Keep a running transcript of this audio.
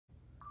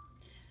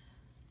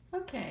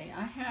Okay,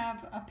 I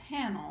have a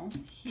panel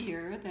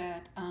here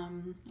that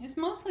is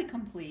mostly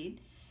complete,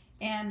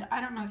 and I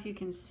don't know if you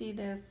can see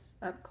this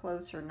up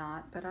close or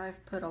not, but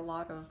I've put a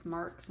lot of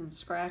marks and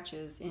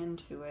scratches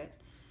into it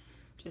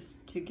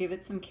just to give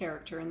it some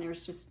character, and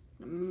there's just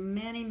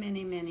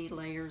many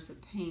layers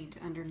of paint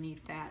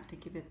underneath that to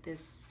give it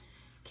this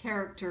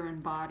character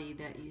and body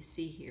that you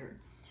see here.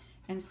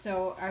 And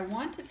so I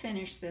want to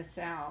finish this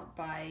out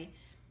by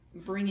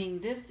bringing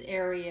this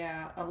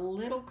area a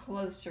little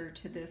closer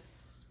to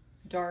this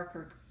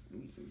darker,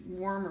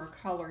 warmer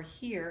color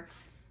here,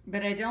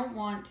 but I don't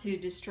want to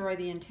destroy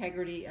the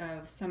integrity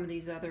of some of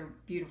these other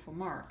beautiful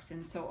marks.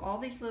 And so all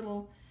these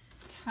little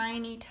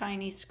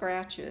tiny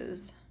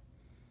scratches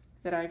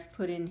that I've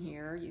put in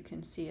here, you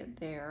can see it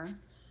there,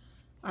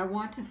 I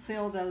want to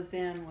fill those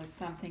in with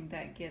something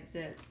that gives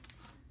it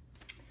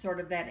sort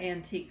of that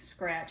antique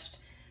scratched,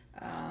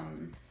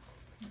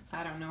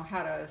 I don't know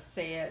how to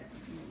say it,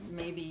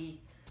 maybe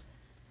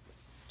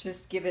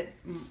just give it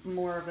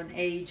more of an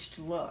aged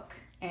look.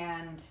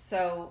 And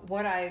so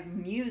what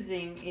I'm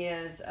using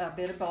is a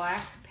bit of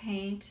black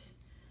paint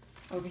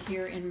over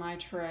here in my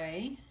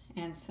tray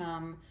and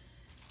some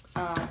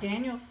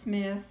Daniel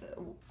Smith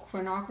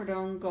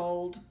quinacridone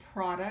gold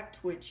product,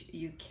 which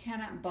you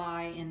cannot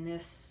buy in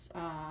this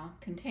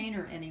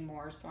container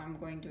anymore, so I'm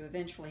going to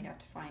eventually have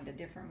to find a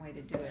different way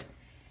to do it.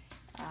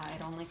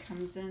 It only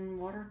comes in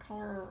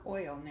watercolor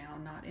oil now,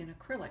 not in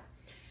acrylic.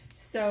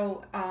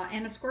 So,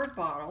 and a squirt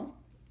bottle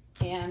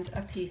and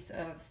a piece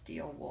of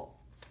steel wool.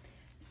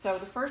 So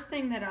the first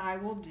thing that I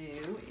will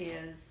do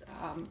is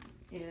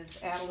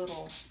add a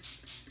little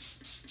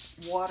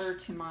water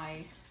to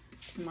my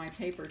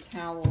paper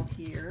towel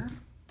here,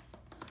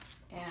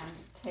 and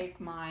take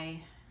my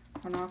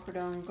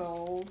quinacridone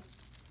gold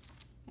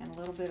and a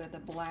little bit of the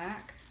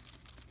black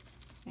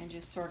and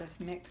just sort of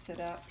mix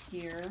it up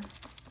here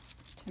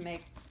to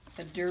make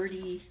a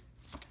dirty,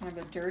 kind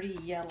of a dirty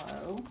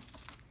yellow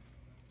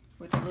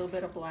with a little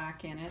bit of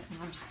black in it.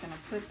 And I'm just going to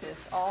put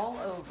this all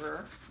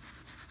over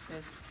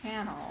this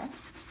panel,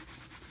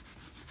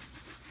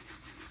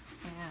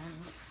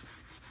 and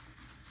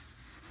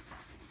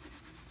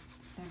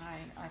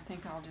I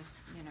think I'll just,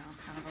 you know,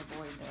 kind of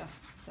avoid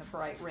the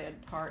bright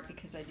red part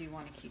because I do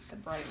want to keep the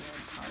bright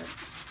red part.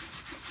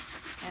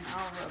 And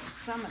I'll rub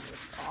some of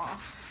this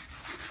off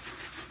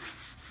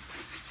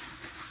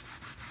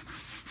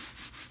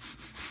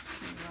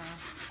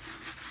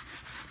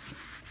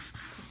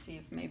to see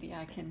if maybe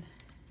I can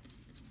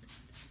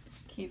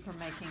keep from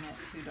making it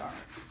too dark.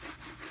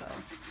 So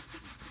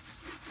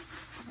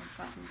I've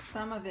gotten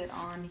some of it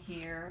on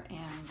here,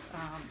 and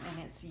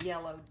it's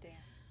yellowed down.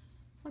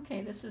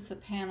 Okay, this is the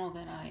panel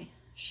that I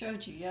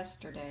showed you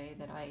yesterday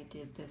that I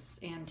did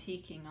this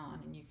antiquing on,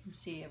 and you can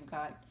see I've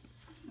got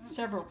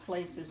several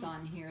places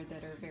on here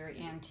that are very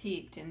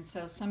antiqued, and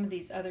so some of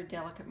these other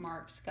delicate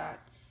marks got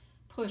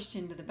pushed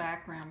into the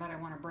background, but I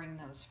want to bring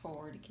those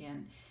forward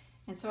again.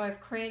 And so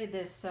I've created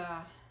this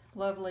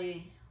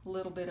lovely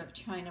little bit of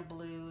china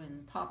blue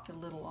and popped a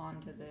little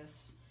onto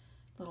this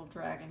little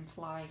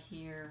dragonfly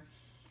here,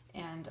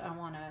 and I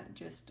want to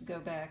just go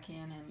back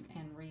in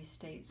and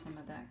restate some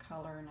of that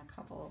color in a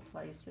couple of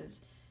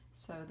places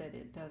so that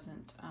it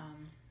doesn't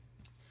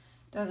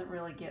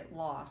really get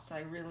lost.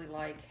 I really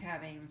like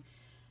having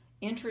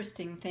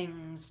interesting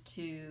things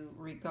to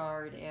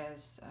regard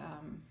as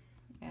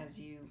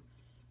you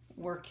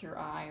work your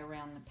eye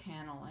around the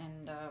panel,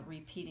 and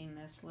repeating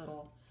this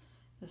little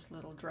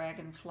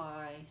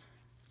dragonfly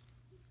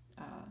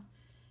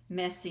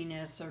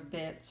messiness or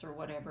bits or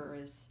whatever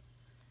is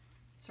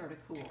sort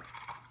of cool.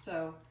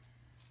 So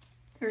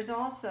there's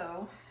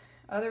also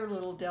other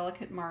little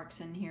delicate marks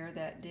in here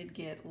that did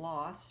get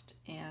lost,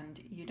 and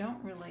you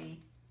don't really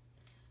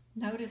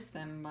notice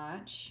them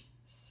much.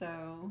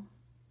 So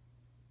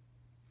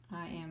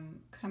I am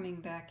coming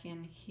back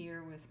in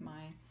here with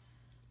my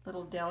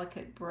little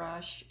delicate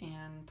brush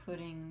and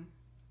putting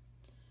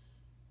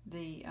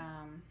the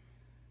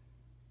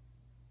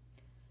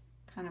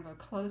kind of a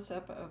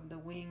close-up of the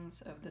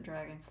wings of the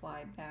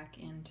dragonfly back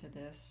into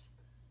this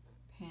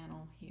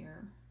panel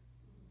here.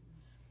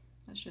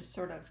 I just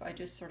sort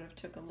of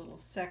took a little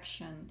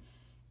section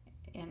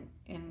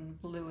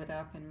and blew it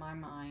up in my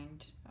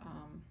mind,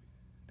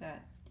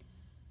 that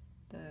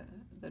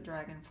the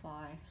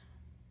dragonfly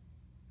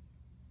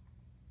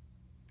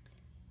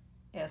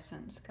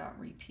essence got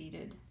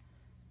repeated,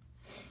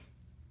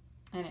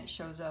 and it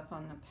shows up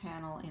on the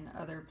panel in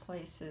other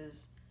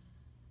places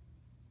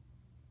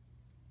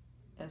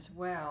as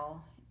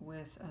well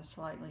with a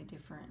slightly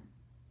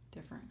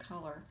different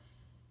color.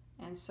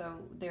 And so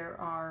there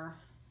are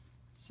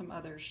some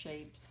other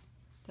shapes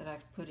that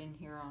I've put in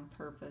here on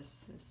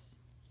purpose. This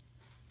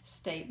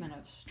statement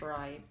of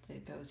stripe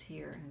that goes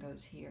here and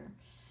goes here.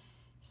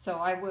 So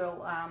I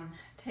will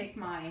take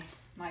my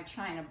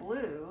china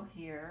blue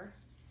here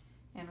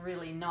and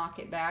really knock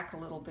it back a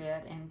little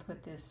bit and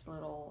put this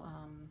little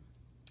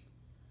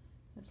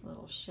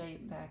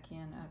shape back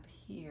in up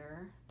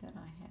here that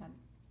I had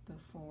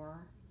before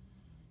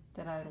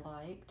that I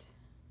liked.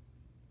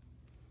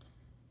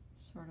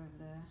 Sort of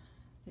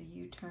the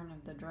U-turn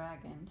of the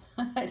dragon.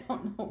 I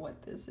don't know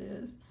what this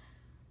is,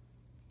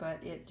 but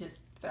it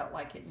just felt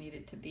like it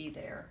needed to be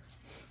there.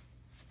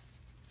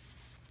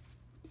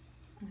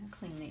 I'll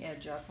clean the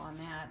edge up on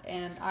that,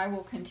 and I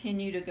will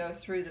continue to go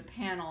through the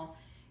panel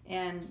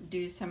and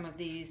do some of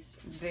these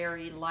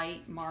very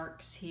light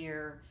marks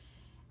here,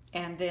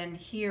 and then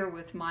here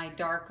with my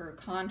darker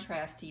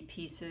contrasty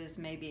pieces,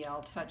 maybe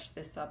I'll touch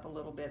this up a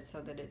little bit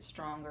so that it's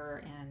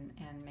stronger,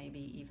 and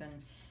maybe even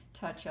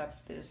touch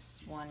up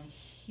this one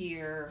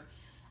here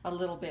a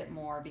little bit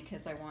more,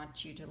 because I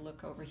want you to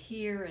look over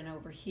here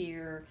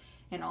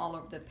and all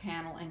over the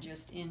panel and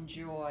just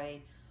enjoy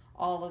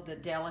all of the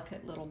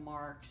delicate little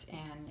marks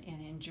and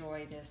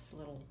enjoy this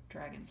little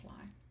dragonfly.